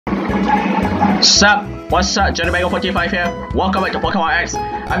Sup? What's up? Johnny45 here. Welcome back to Pokémon X.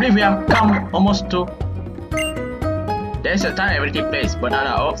 I believe we have come almost to... There's a time everything plays.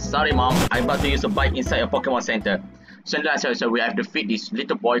 Banana. Oh, sorry mom. I'm about to use a bike inside a Pokemon Center. So we have to feed this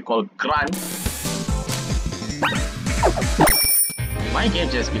little boy called GRADUAN. My game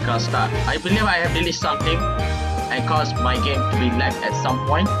just becomes stuck. I believe I have deleted something and caused my game to be lag at some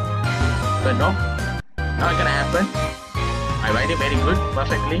point. But no, not gonna happen. I ride it very good,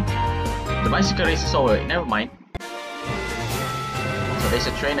 perfectly. The bicycle race is over, never mind. So there's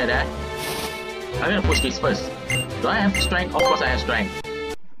a trainer there. I'm gonna push this first. Do I have strength? Of course I have strength.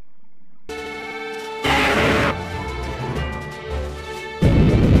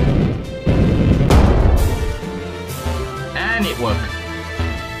 And it worked.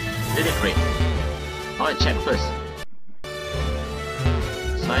 Really great. I want to check first.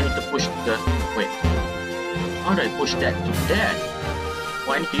 So I need to push the... wait. How do I push that to there?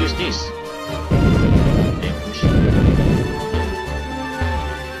 Oh, I need to use this. Okay, push. I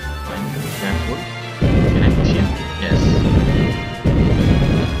need to be careful. Can I push him? Yes.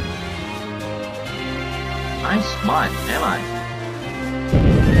 I'm smart, am I?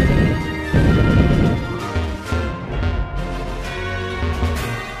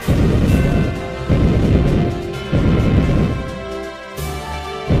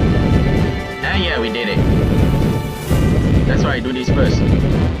 And yeah, we did it. That's why I do this first.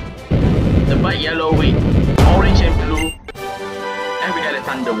 The bright yellow with orange and blue, and we got a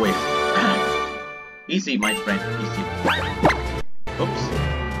thunder wave. Easy, my friend, easy. Oops.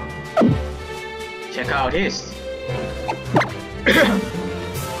 Check out this.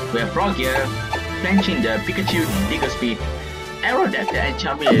 We have Frogger, Planchinder, Pikachu, Digger Speed, Aerodactyl, and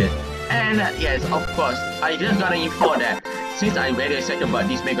Charmander. And yes, of course, I just gotta inform that since I'm very excited about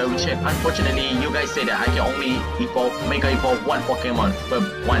this Mega Evolution, unfortunately, you guys say that I can only Mega Evolve one Pokemon per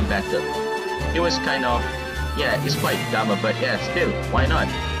one battle. It was kind of, yeah, it's quite dumb, but yeah, still, why not?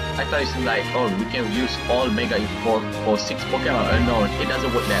 I thought it's like, oh, we can use all Mega Evolve for 6 Pokemon. No, it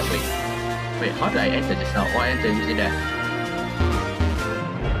doesn't work that way. Wait, how did I enter just now? Oh, I entered using that.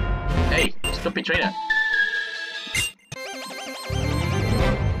 Hey, stupid trainer.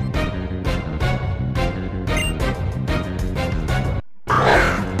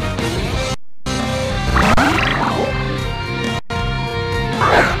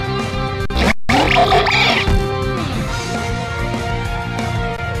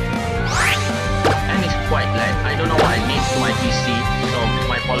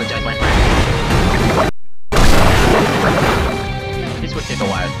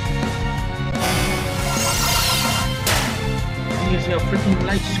 Using a freaking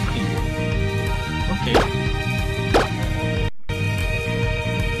light screen. Okay.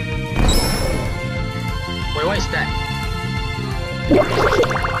 Wait, what is that?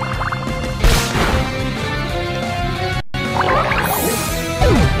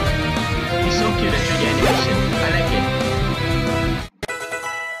 It's so cute, the 3D animation. I like it.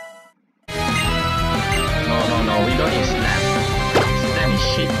 No, we don't need Slam. Slam is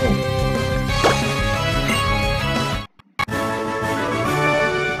shit home.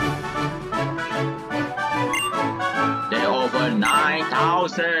 There are over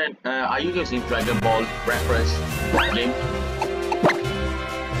 9,000. Are you using Dragon Ball reference game?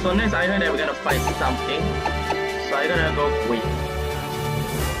 So next I heard that we're gonna fight something. So I'm gonna go with...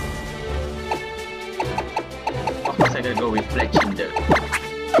 of course I'm gonna go with Planchinder.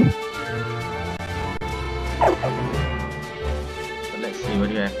 So let's see what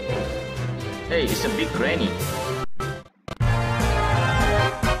do you have. Hey, it's a big granny.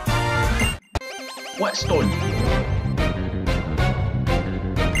 What stone?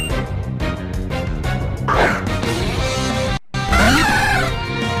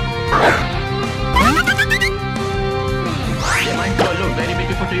 Very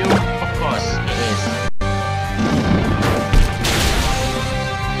beautiful to you? Of course, it is.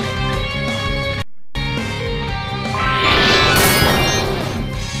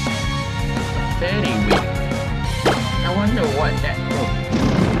 Very weak. I wonder what that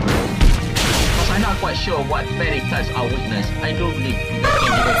because I'm not quite sure what fairy types are weakness. I do believe you can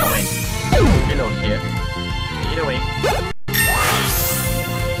give a comment below here. Either way.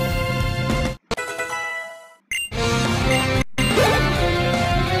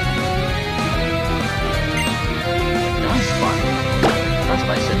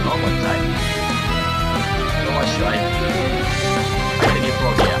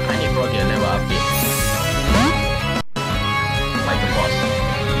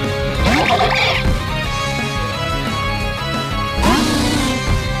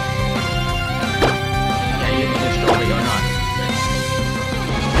 Yeah, you think you're strong or not?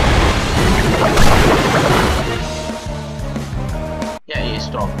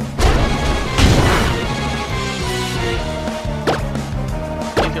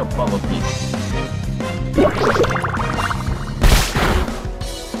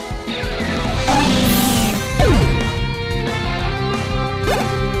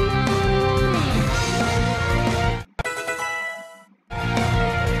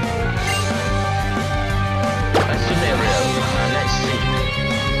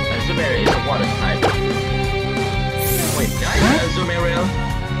 Zubair is a water type. Wait, did I get a Zubair?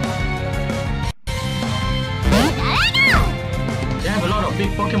 They have a lot of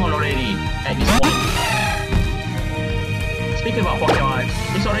big Pokemon already at this point. Speaking about Pokemon,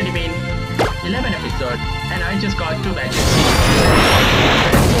 it's already been 11 episodes and I just got 2 batches.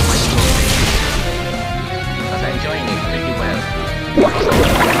 Because I'm enjoying it pretty well.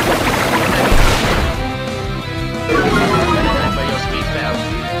 Remember your speed fell.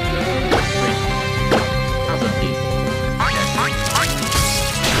 Wait. How's it this?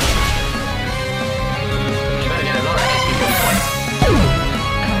 You gotta get a lot of XP for this one.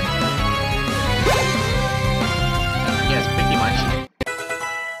 Yes, pretty much.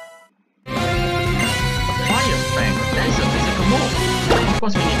 Fire Fang. That is a physical move. Of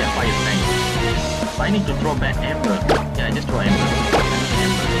course we need that Fire Fang. But I need to throw back Ember. Yeah, just throw Ember.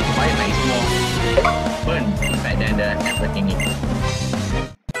 Fire Fang is more burn back than the Ember thingy.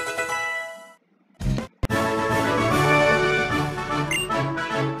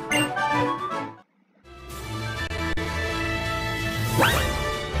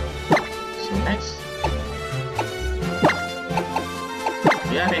 So next. Do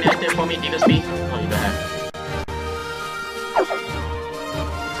you have any item for me, Diggersby? Oh, you don't have.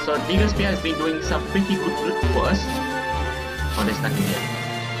 So Diggersby has been doing some pretty good loot for us. Oh, there's nothing here.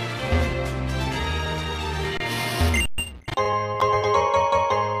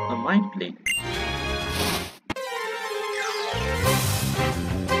 A Mind Blade.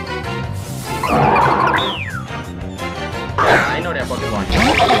 I know that Pokemon.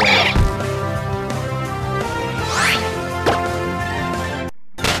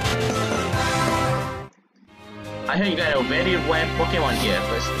 I heard you got a very rare Pokemon here,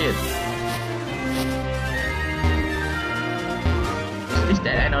 but still. Is this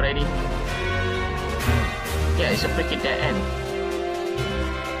dead end already? Yeah, it's a freaking dead end.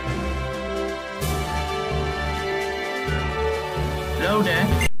 Hello there.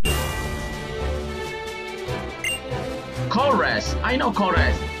 Korras! I know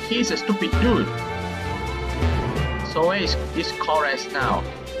Korras. He's a stupid dude. So where is this Korras now?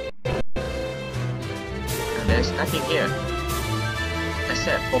 There's nothing here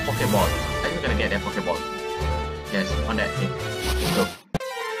except for Pokeball. I'm gonna get that Pokeball. Yes, on that thing. Let's go.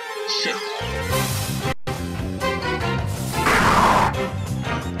 Shit.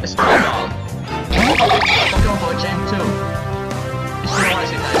 A Snowball. Pokemon for Gen 2. It's been a while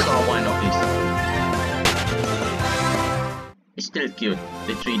since I saw one of these. It's still cute,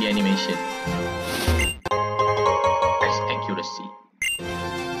 the 3D animation. Nice accuracy.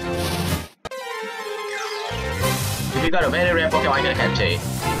 We got a very rare Pokemon, I'm gonna capture it.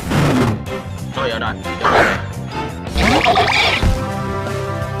 No, you're not. You're not there.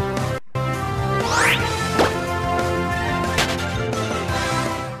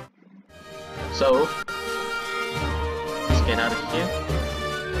 So, let's get out of here.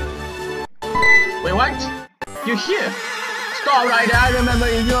 Wait, what? You're here? Stop right there, I remember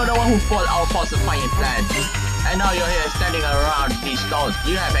you're the one who fought our falsifying plan. And now you're here standing around these stalls.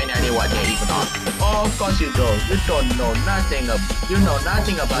 Do you have any idea what they're even on? Oh, of course you don't. You don't know nothing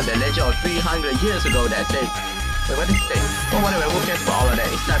about the legend of 300 years ago that says... Wait, what did it say? Oh, whatever, who cares about all of that?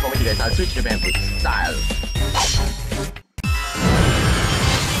 It's time for me to get started. Switch to Bamboo style.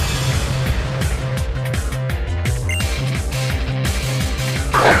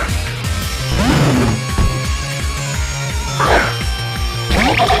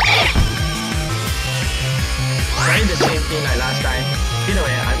 The same thing like last time. Either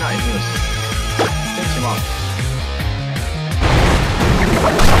way, I'm not amused. Finish him off.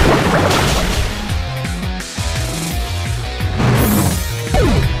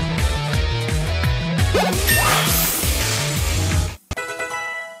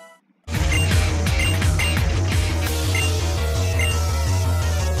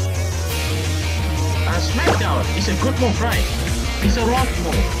 Smackdown is a good move, right? It's a wrong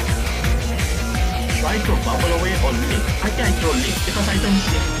move. Try to bubble away or lick. I think I throw lick because I don't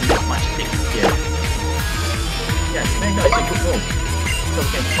see that much lick here. Yeah, Smackdown is a good move. So we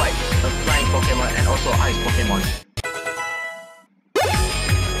can fight a flying Pokemon and also ice Pokemon.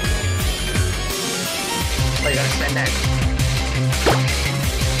 So you gotta send that.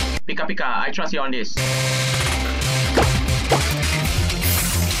 Pika Pika, I trust you on this.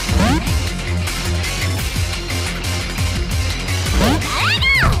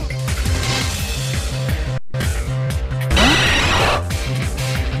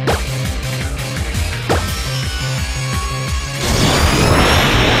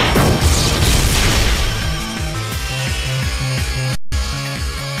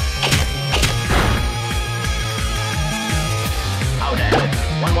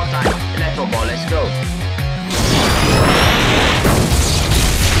 One more time. Hyper Ball, let's go.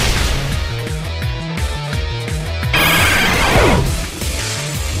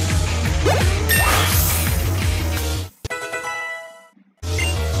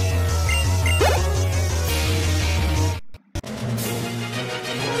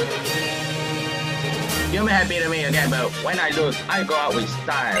 You may have beaten me again, but when I lose, I go out with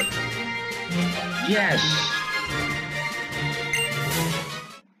style. Yes.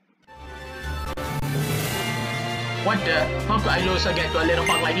 What the? How could I lose again to a little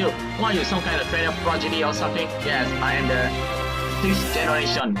punk like you? Why are you some kind of trainer progeny or something? Yes, I am the 6th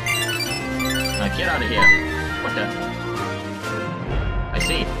generation. Now get out of here. What the? I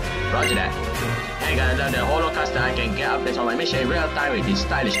see. Roger that. I gotta learn the holocaster. I can get updates on my mission in real time with this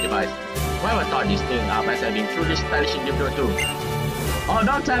stylish device. Whoever thought this thing up as I've been truly stylish individual too. Oh,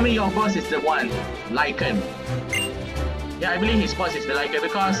 don't tell me your boss is the one, Lycan. Yeah, I believe his boss is the Lycan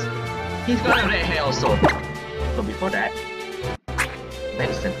because he's got a red hair also. But before that,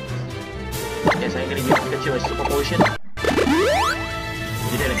 medicine. Yes, I'm gonna give Pikachu a super potion.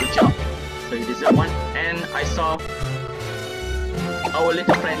 You did a good job. So you deserve one. And I saw our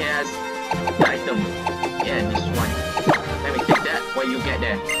little friend here has the item. Yeah, this one. Let me take that while you get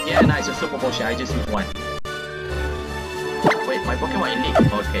there. Yeah, nice, a super potion. I just need one. Wait, my Pokemon Elite.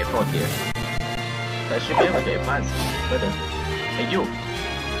 Okay, pro tier. So I should be able to advance further. Hey, you.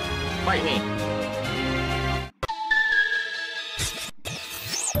 Fight me.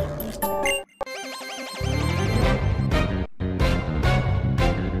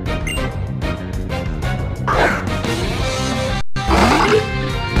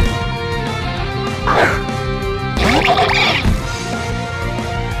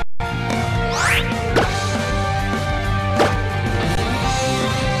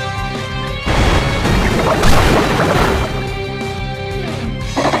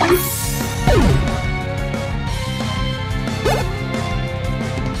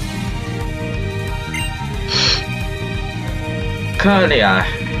 Currently, I'm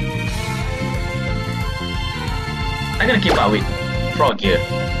gonna keep up with Frog here.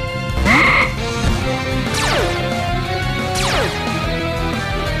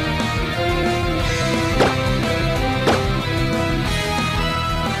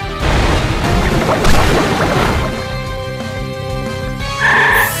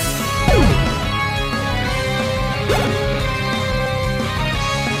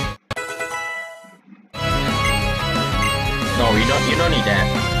 No, you don't need that.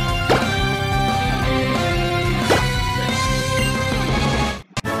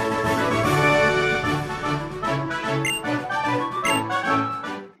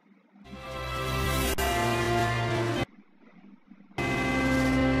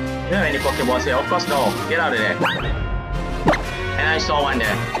 You have any Pokeballs here? Of course no. Get out of there. And I saw one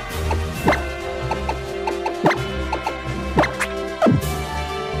there.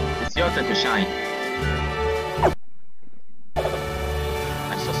 It's your turn to shine.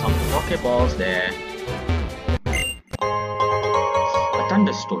 Pokeballs there. A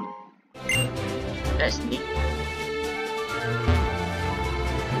Thunderstone. That's neat.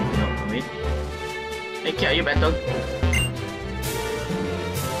 No, wait. Hey, kid, are you better?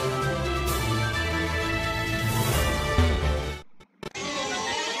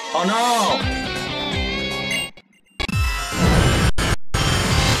 Oh no!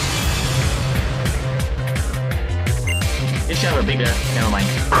 You should have a bigger, never mind.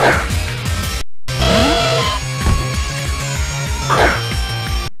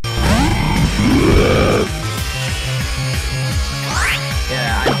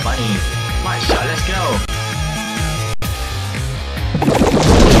 Yeah, I'm funny. My shot, let's go.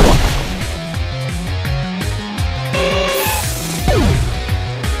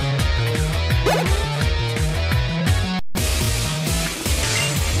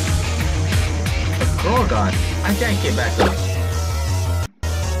 A Grogan, I can't get back up.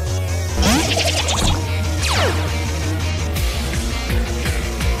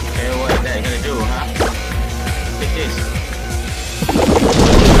 Okay, what is that gonna do, huh? Take this.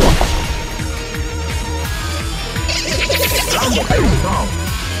 Rumble, very strong.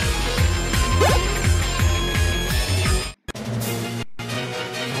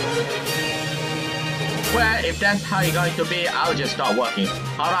 Well, if that's how you're going to be, I'll just start working.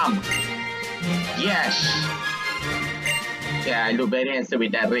 Haram. Yes. Yeah, I look very handsome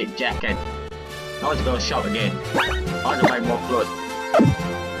with that red jacket. I want to go shop again. I want to buy more clothes.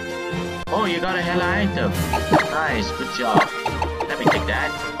 Oh, you got a hella item. Nice, good job. Let me take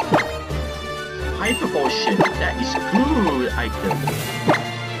that. Hyper Potion. That is good item.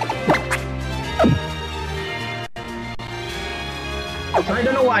 So I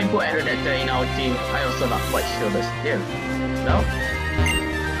don't know why I put Aerodactyl in our team. I also not quite sure, but still. No?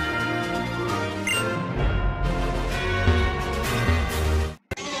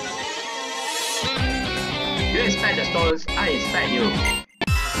 You expect the stones, I expect you.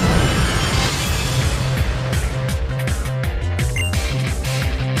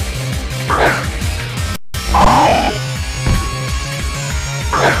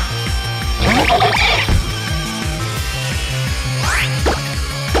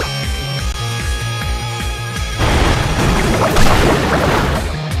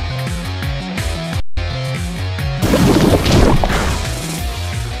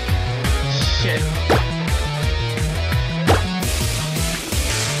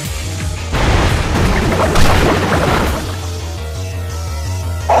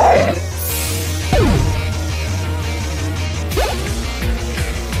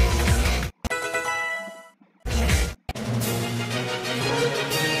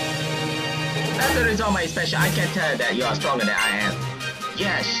 As a result of my special, I can tell that you are stronger than I am.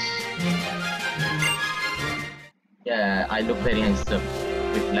 Yes. Yeah, I look very handsome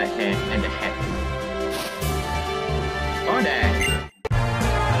with black hair and a hat. Oh there.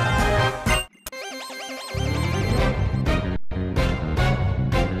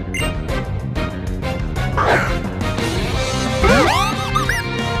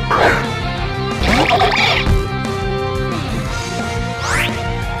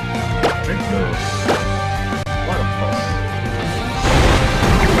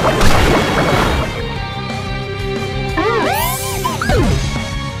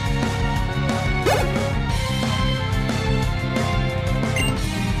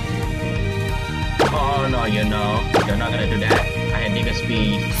 Oh no, you know, you're not gonna do that. I had bigger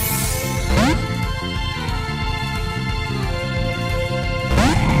speed.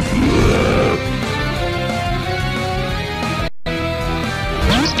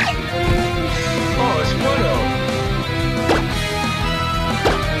 Oh, Squirtle!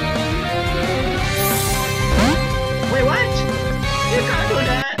 Wait, what? You can't do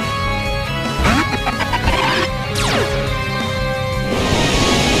that!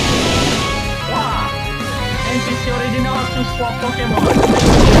 NPC already know how to swap Pokemon.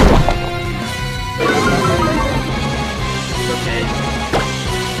 It's okay.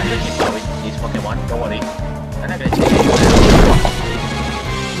 I'm gonna keep going with these Pokemon, don't worry. I'm not gonna change it.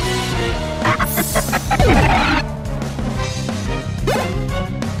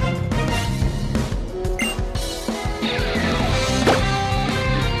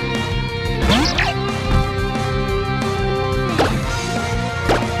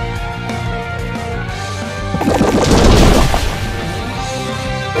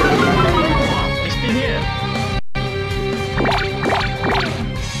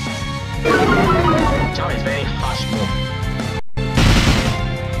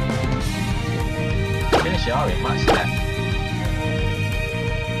 Ariff must have.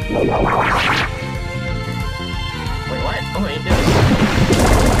 Wait, what? Oh, wait, there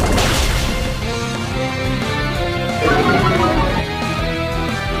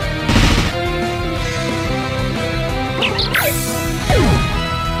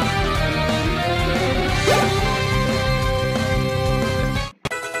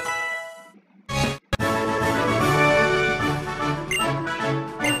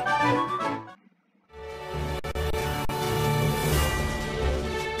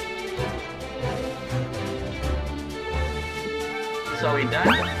So we done?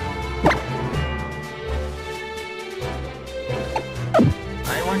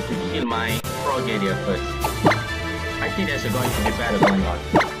 I want to heal my Frogadier first. I think there's going to be battle going on.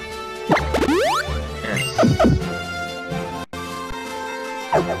 Yes.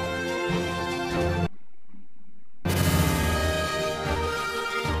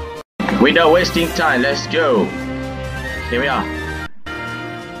 Without wasting time, let's go. Here we are.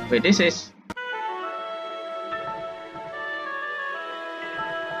 Wait, this is...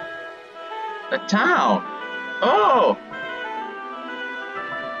 a town! Oh!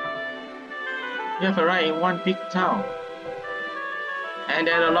 You have arrived in one big town. And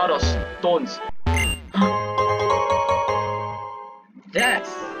there are a lot of stones. Yes!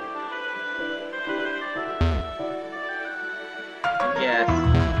 Yes.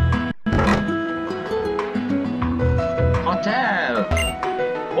 Hotel!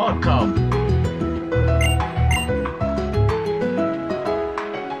 Welcome!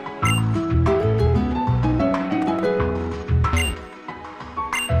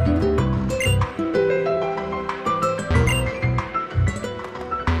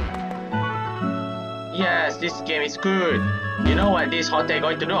 Yes, this game is good. You know what this hotel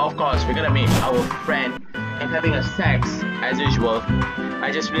going to do? Of course, we're gonna meet our friend and having a sex. as usual.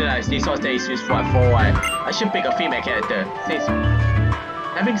 I just realized this horse is used for a while. I should pick a female character since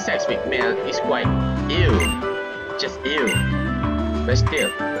having sex with male is quite ew. Just ew. But still.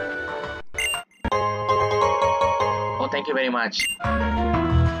 Oh, thank you very much.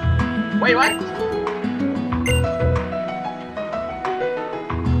 Wait, what?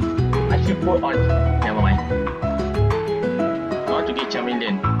 I should put on. Never mind. I want to get a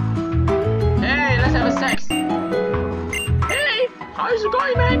million. Hey, let's have a sex. Hey, how's it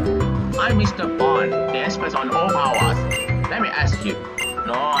going, man? I'm Mr. Bond, the expert on all powers. Let me ask you.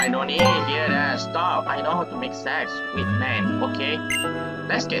 No, I don't need to hear that. Stop. I know how to make sex with men, okay?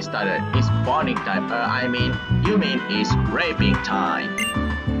 Let's get started. It's bonding time. You mean it's raping time.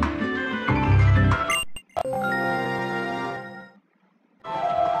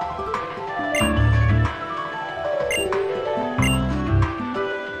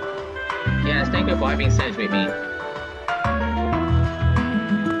 Yes, thank you for having sex with me.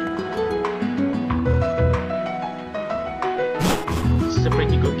 This is a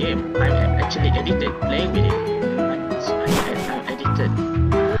pretty good game. I'm actually addicted playing with it. I'm addicted.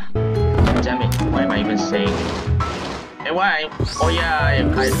 Damn it, why am I even saying? Hey, why? Oh yeah,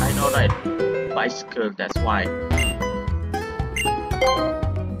 I know that. Bicycle, that's why.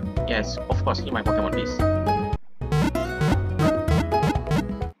 Yes, of course, in my Pokemon please.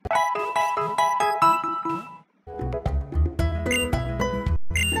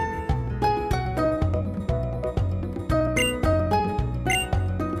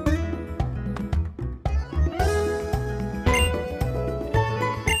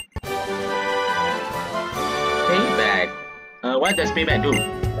 What does payback do?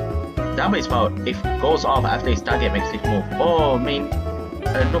 Double is power. If goes off after its target makes it move. Oh,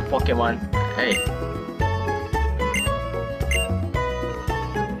 no Pokemon. Hey.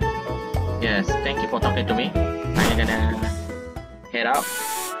 Yes, thank you for talking to me. I'm gonna head out.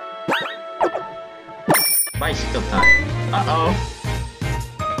 Bicycle time. Uh-oh.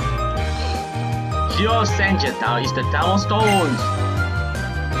 Your Sanger Town is the Town of Stones.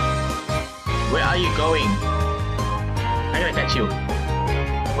 Where are you going? I'm gonna catch you.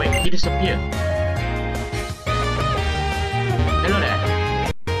 Wait, he disappeared. Hello there.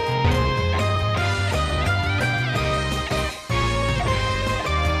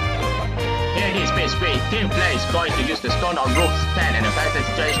 Here it is, Space Great. Team Play is going to use the stone on roof stand and a fastest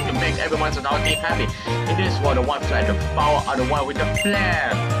situation to make everyone on our team happy. It is for the one flat, the power are the one with the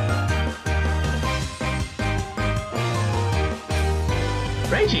flare.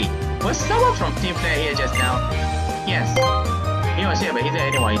 Reggie, was someone from Team Play here just now? Yes. He was here, but he's there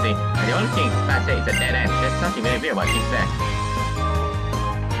anymore, you see. And the only thing Pat said is a dead end. There's something very weird about Team Play.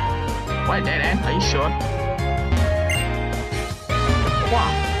 What, dead end? Are you sure?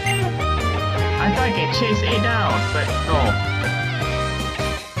 Wow. I thought I could chase A down, but no.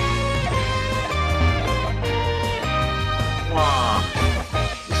 Wow.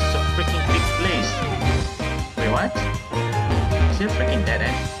 This is a freaking big place. Wait, what? Is it a freaking dead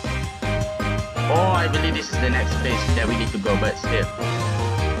end? Oh, I believe this is the next place that we need to go, but still.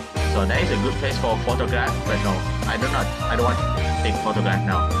 So that is a good place for a photograph, but no, I don't want to take photograph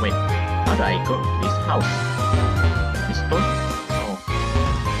now. Wait, how do I go to this house? This door? Oh.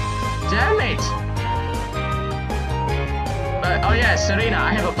 Damn it! But, oh yeah, Serena,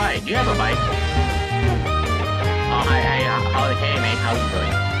 I have a bike. Do you have a bike? Oh, hey mate, how you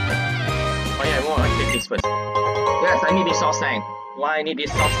doing? Oh yeah, I want to take this first. Yes, I need this soft stand. Why I need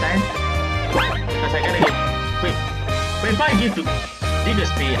this soft stand? Because I gotta get quick. But if I give to Digger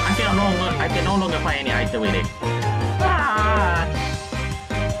Speed, I can no longer find any item with it. Ah!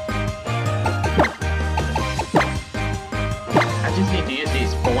 I just need to use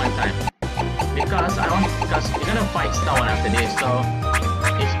this for one time. Because we're gonna fight Star One after this, so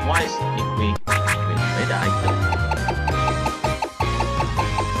it's wise if we wait the item.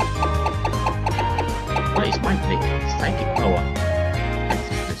 What is my play? Psychic power.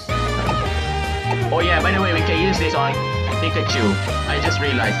 Oh yeah, by the way, we can use this on Pikachu. I just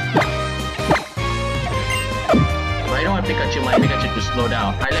realized. But I don't want my Pikachu to slow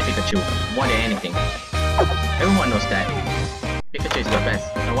down. I like Pikachu more than anything. Everyone knows that. Pikachu is the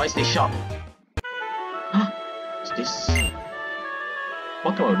best. And why is this shop? Huh? Is this...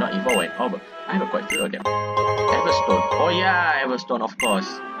 Pokemon will not evolve at all, but I have quite a few of them. Everstone. Oh yeah, Everstone, of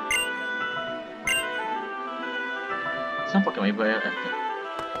course. Some Pokemon evolve after.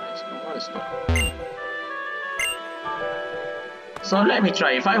 So let me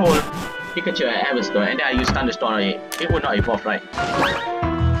try. If I hold Pikachu at Everstone and then I use Thunderstorm on it, it would not evolve, right?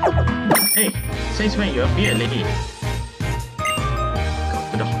 Hey, since when you appear, lady?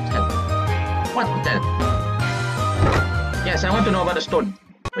 Come to the hotel. What hotel? Yes, I want to know about the stone.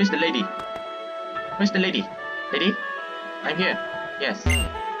 Where's the lady? Where's the lady? Lady? I'm here. Yes.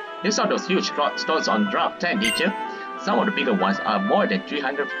 You saw those huge stones on Route 10, did you? Some of the bigger ones are more than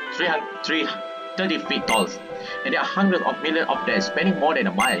 330 feet tall. And there are hundreds of millions of them spanning more than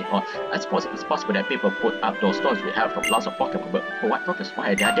a mile. Or I suppose it's possible that people put up those stones we have from lots of Pokemon, but for what purpose?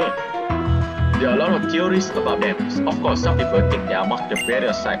 Why are they there? There are a lot of theories about them. Of course, some people think they are marked the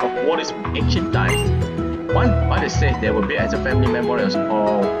burial site of warriors from ancient times. Others say they were built as a family memorials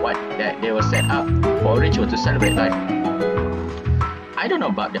or what that they were set up for a ritual to celebrate life. I don't know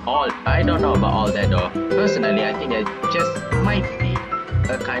about all that though. Personally, I think it just might be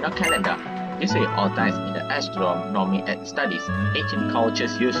a kind of calendar. They say all times in the astronomy studies, ancient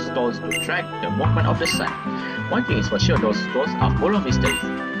cultures use stones to track the movement of the sun. One thing is for sure, those stones are full of mysteries.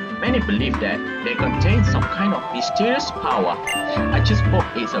 Many believe that they contain some kind of mysterious power. I just hope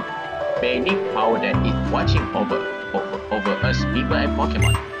it's a benignant power that is watching over us people and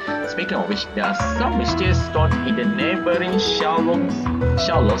Pokemon. Speaking of which, there are some mysterious stones in the neighboring Xiaolong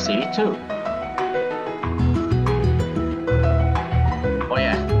City too. Oh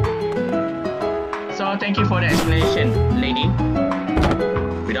yeah. So thank you for the explanation, lady.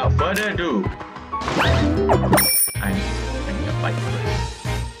 Without further ado, I need a fight first.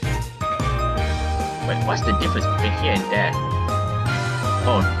 Wait, what's the difference between here and there?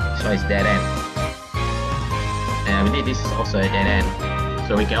 Oh, so it's dead end. And I believe this is also a dead end.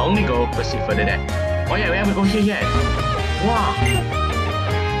 So we can only proceed further there. Oh yeah, we haven't gone here yet. Wow.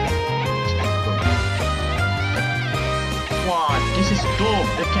 Wow, this is dope.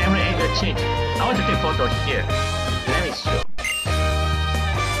 The camera angle changed. I want to take a photo here. Let me show.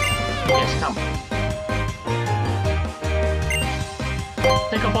 Yes, come.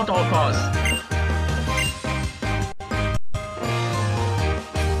 Take a photo, of course.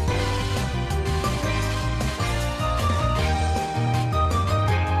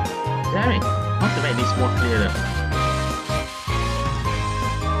 Damn it! I want to make this more clearer.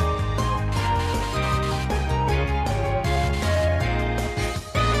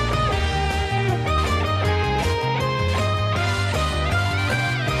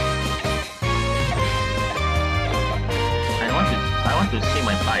 I want to see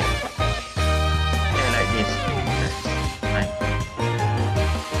my pipe. Yeah, like this. That's fine.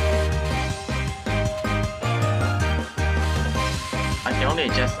 I can only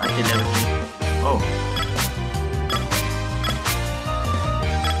adjust until everything. Oh.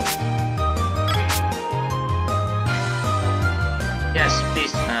 Yes,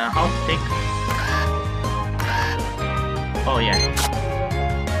 please. How thick? Oh yeah.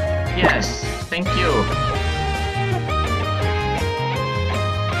 Yes, thank you.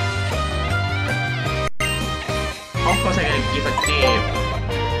 Of course, I gotta give a tip.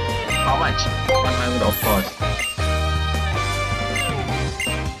 How much? 100, of course.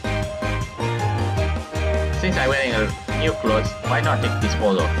 Since I'm wearing a new clothes, why not take this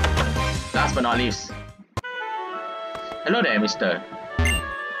photo? Last but not least. Hello there, mister.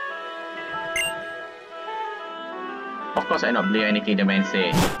 Of course, I not believe anything the man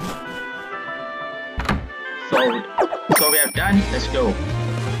say. So we have done. Let's go.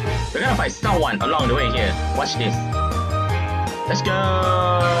 We're gonna find someone along the way here. Watch this. Let's go.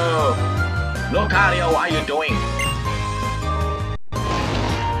 Lucario, what are you doing?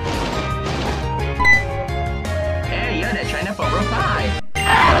 Hey, you're the trainer from Route 5.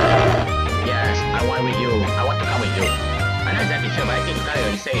 Yes, I want with you. I want to come with you. I'm not exactly sure, but I think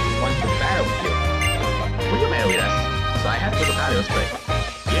Lucario is saying he wants to battle with you. Will you battle with us? So I have to Lucario's play.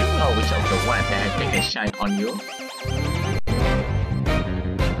 Do you know which of the ones that has taken shine on you?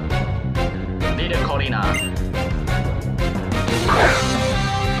 Leader Korrina.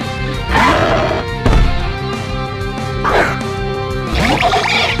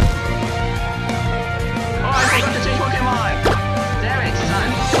 Oh, I forgot to change Pokemon! Damn it, son!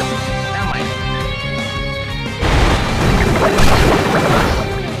 Never mind.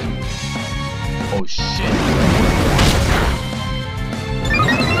 Oh shit!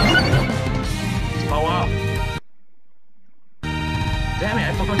 Let's power up! Damn it, I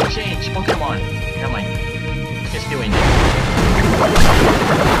forgot to change Pokemon! Never mind. It's still in there.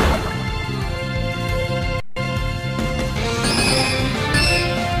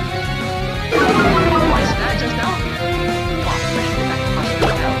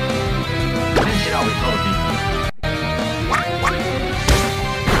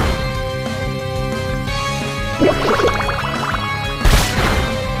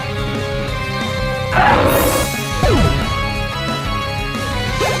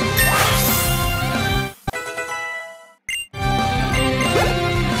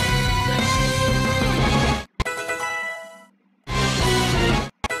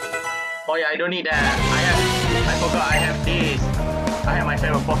 Oh yeah, I don't need that. I forgot I have this. I have my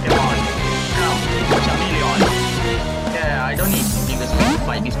favorite Pokemon. Come, Chameleon. Yeah, I don't need Giga Speed to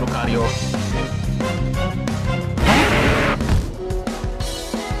fight this Lucario.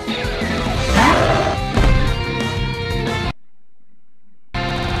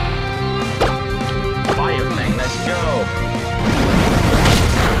 Fire Fang, let's go.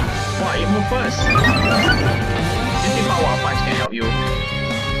 Why you move first? Using Power Punch can help you.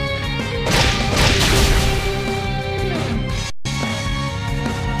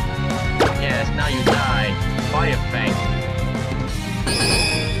 Now you die. Fire Fang.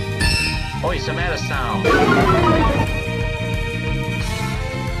 Oh, it's a metal sound.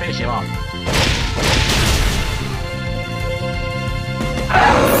 Finish him off.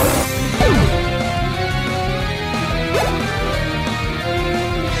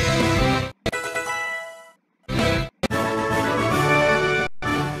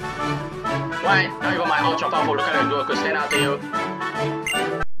 Right, now you got my ultra powerful Lucario duo could stand out to you.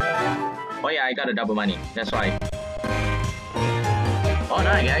 Oh yeah, I got a double money, that's right.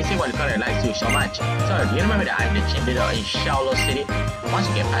 Alright guys, see what Lucario likes you so much. So, do you remember that I'm the gym leader in Shaolo City? Once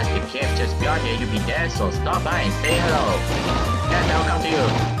you get past the cave just beyond here, you'll be there, so stop by and say hello. Yes, I'll come to you,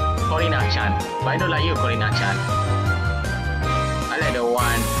 Korrina-chan. But I don't like you, Korrina-chan. I like the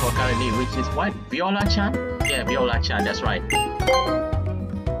one for currently, which is what? Viola-chan? Yeah, Viola-chan, that's right.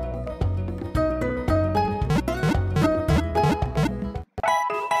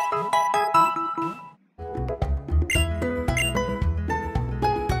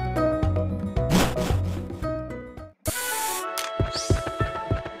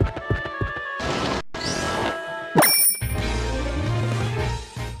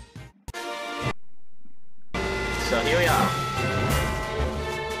 So here we are.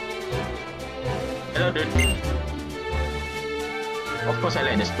 Hello dude. Of course I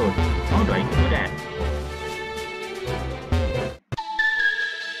like the stone. How do I do that?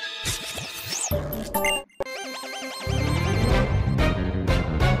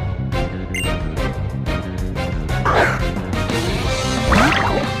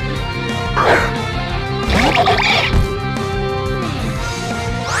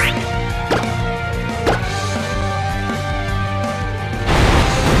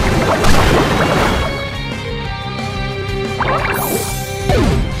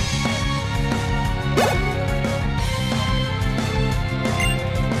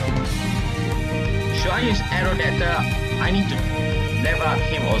 I need to level up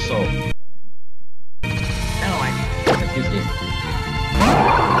him also. Never mind, let's use this.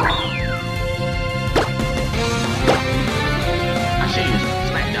 I should use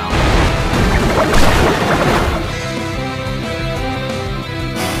Smackdown.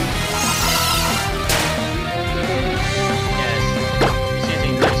 Yes, he's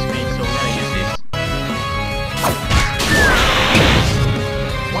using Great Speed, so we're gonna use this.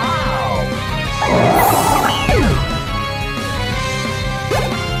 Wow!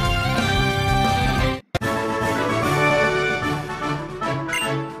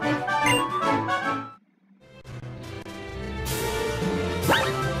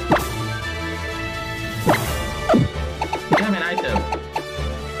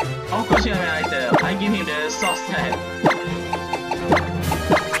 Of course you have an item. I give him the soft set.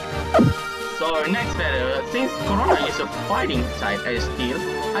 So next battle, since Korrina is a fighting type as steel,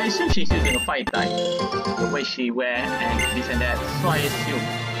 I assume she's using a fight type. The way she wear and this and that, so I assume.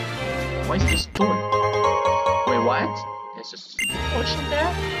 Why is this stone? Wait, what? There's a potion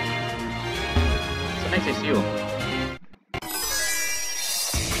there? So next is you.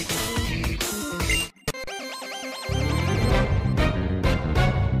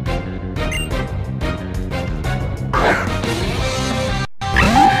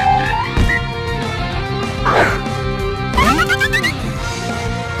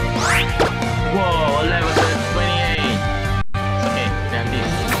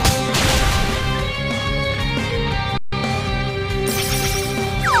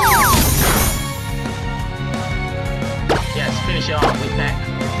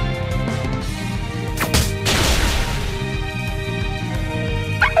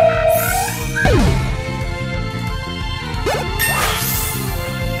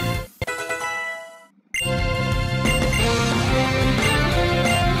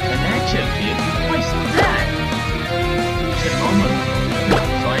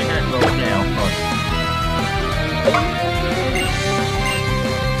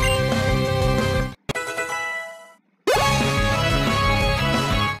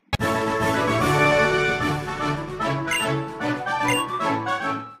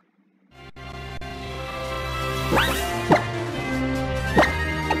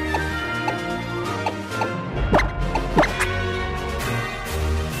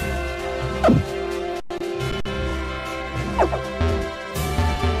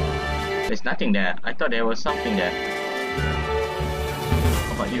 nothing there. I thought there was something there.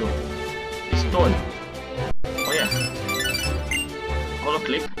 How about you? It's stone. Oh yeah. Hollow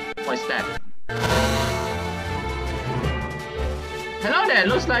clip. What's that? Hello there.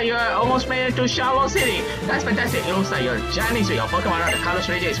 Looks like you're almost made it to Shallow City. That's fantastic. It looks like your journey to your Pokemon around the Kalos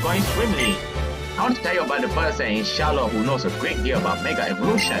region is going swimmly. I want to tell you about the person in Shallow who knows a great deal about Mega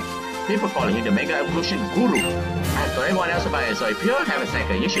Evolution. People call him the Mega Evolution Guru. I told everyone else about it, so if you have a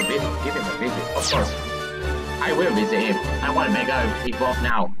second, you should give him a visit. Of course, I will visit him. I want Mega Evolve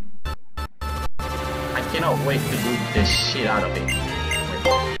now. I cannot wait to do the shit out of it.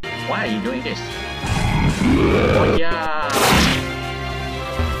 Wait, why are you doing this? Oh yeah!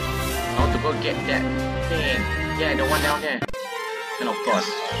 I want to go get that thing. Yeah, the one down there. And of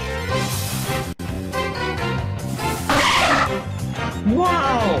course.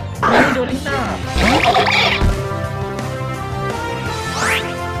 Wow! Korrina!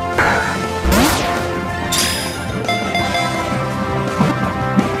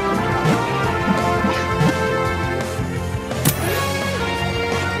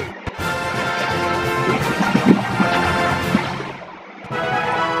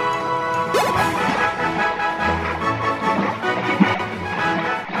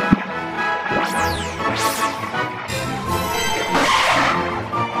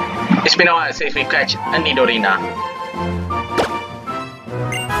 It's been a while since we catch a Nidorina.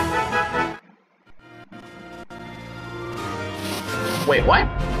 Wait, what?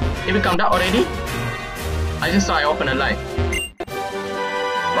 Did we come down already? I just saw I open a light.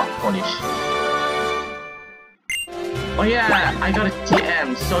 Rock polish. Oh yeah, I got a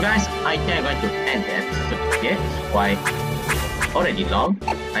TM. So guys, I think I'm going to end the episode here. Why? Already long,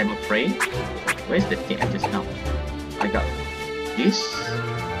 I'm afraid. Where's the TM just now? I got this.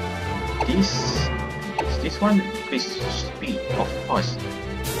 This one increase speed, of course.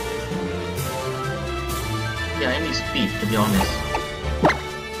 Yeah, I need speed to be honest.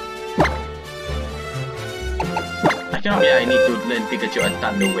 I cannot be I need to learn Pikachu and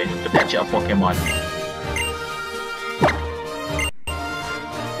Thunder Wave to catch a Pokemon.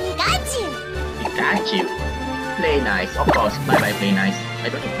 Pikachu! Play nice, of course. Bye bye, play nice. I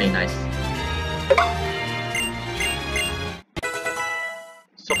don't need play nice.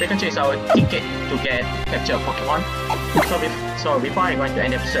 So Pikachu is our ticket to capture a Pokemon. So before I'm going to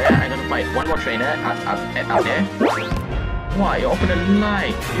end the episode, I'm going to fight one more trainer out there. Wow, you opened a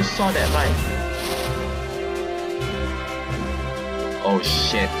light. You saw that, right? Oh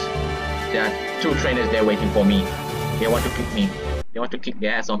shit. There are two trainers there waiting for me. They want to kick me. They want to kick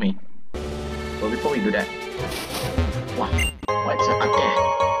their ass on me. But before we do that, wow, what's up there?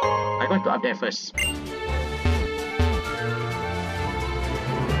 I'm going to up there first.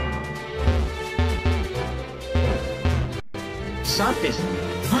 Something.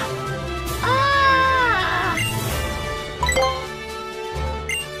 Huh? Ah!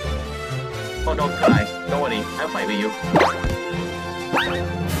 Oh, don't cry. Don't worry. I'll fight with you.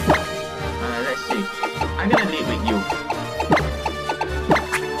 Let's see. I'm gonna lead with you.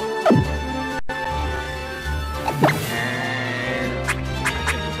 And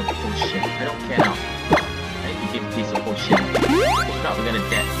I give a potion. I don't care now. I need to give this a potion. If not, we're gonna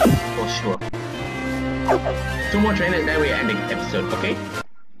dead for sure. Two more trainers, then we end the episode, okay?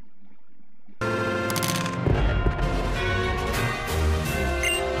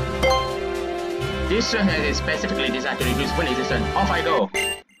 This trainer is specifically designed to reduce wind resistance. Off I go!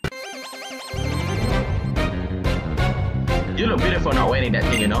 You look beautiful not wearing that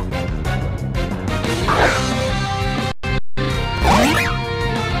thing, you know? Of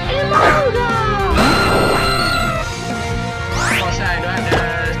course, I don't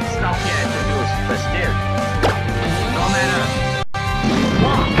have the stuff yet to do, but still. No matter.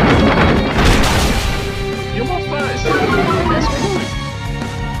 Wow. You move first. That's cool.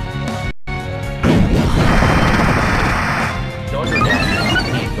 Don't do that.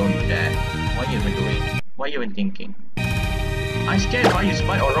 Please don't do that. What are you even doing? What are you even thinking? I'm scared if I use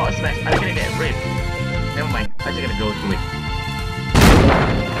Bite or Rock Smash, I'm gonna get ripped. Never mind, I'm just gonna go through it.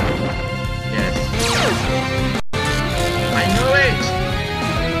 Yes. I knew it!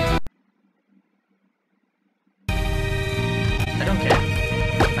 I don't care.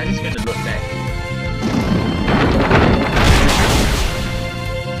 I'm just gonna look back.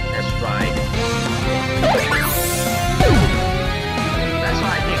 That's right. That's why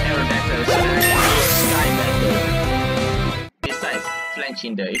I think Aerodactyl so that I can use Sky better. Besides,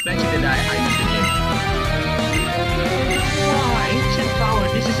 Flanchinder. If Flanchinder die, I lose the game. Wow, ancient power.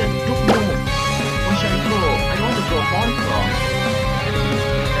 This is a dupe move. Where shall I go? I don't want to go Horn Claw.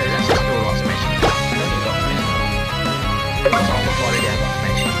 Let's just go Rock Smash. I don't need Rock Smash now. Because almost already I Rock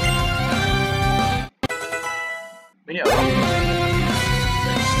Smash.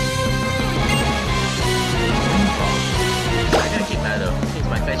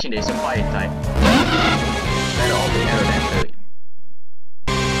 think there's a fire type. Better open Aerodactyl.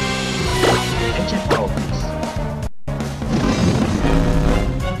 And check power, please.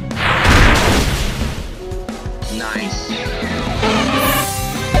 Nice.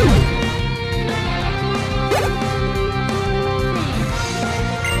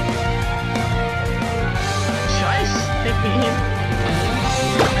 Should I stick with him?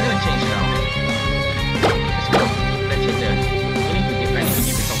 I'm gonna change now. Let's go. Let's change there. You need to give, I need to give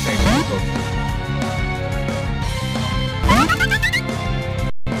you some pressure. Let's go.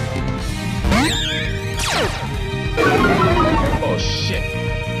 Oh shit.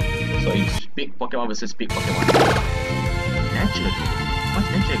 So it's big Pokemon versus big Pokemon. Naturally. What's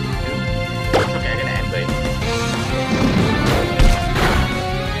naturally do? It's okay, I'm gonna end it.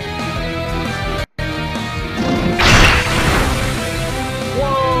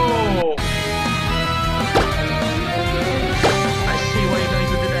 Whoa! I see what you're going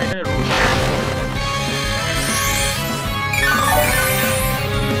to do there, Rouge.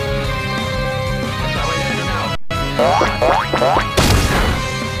 That's not what you're gonna do now.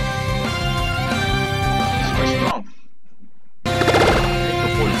 It's quite strong. Take the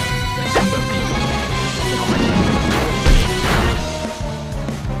pull. Ember, please.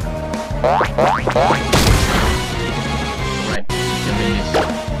 How much? Alright, you can win this.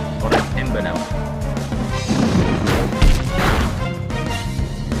 Alright, Ember now.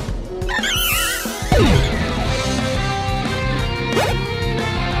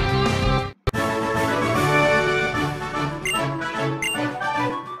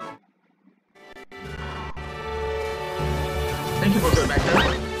 Thank you for going back there.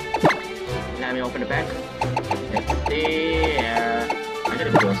 Let me open the back. Let's see. I'm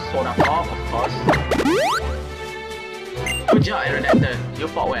gonna do a soda pop, of course. Good job, Aerodactyl. You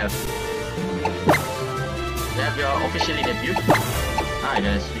fought well. You have your officially debut. I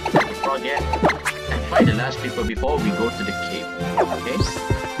gotta switch to the frog yet. And fight the last people before we go to the cave. Okay?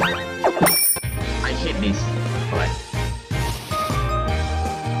 I hate this. Alright.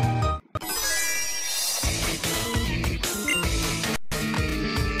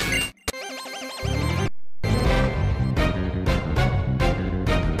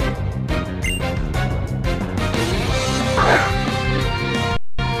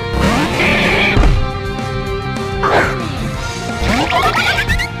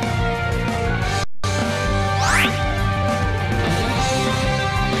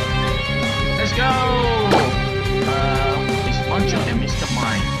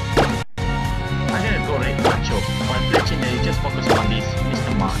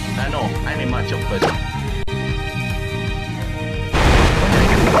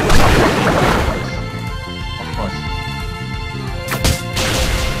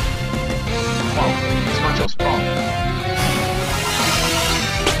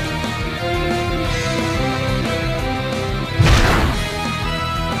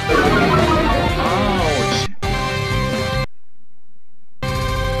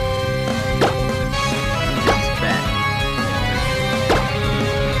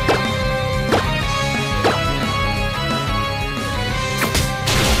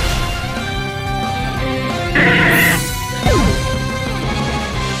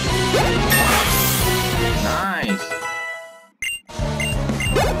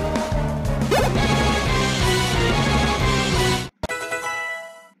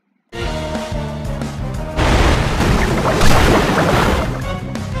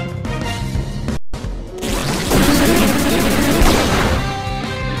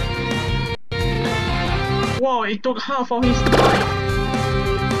 Whoa, it took half of his life.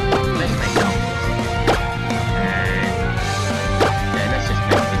 Let's make down. And yeah, let's just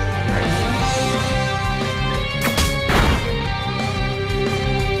make this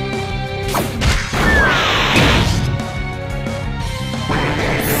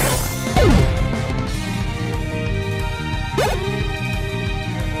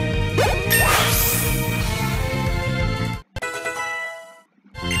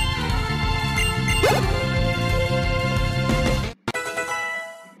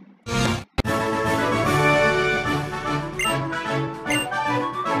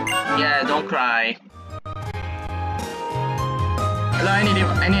yeah, don't cry. Hello,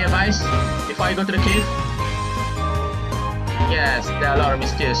 any advice before I go to the cave? Yes, there are a lot of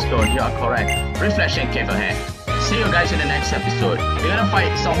mysterious stones. You are correct. Reflection cave ahead. See you guys in the next episode. We're gonna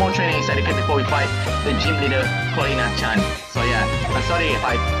fight some more training inside the cave before we fight the gym leader, Korrina-chan. So yeah, I'm sorry if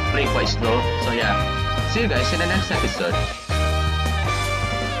I play quite slow. So yeah, see you guys in the next episode.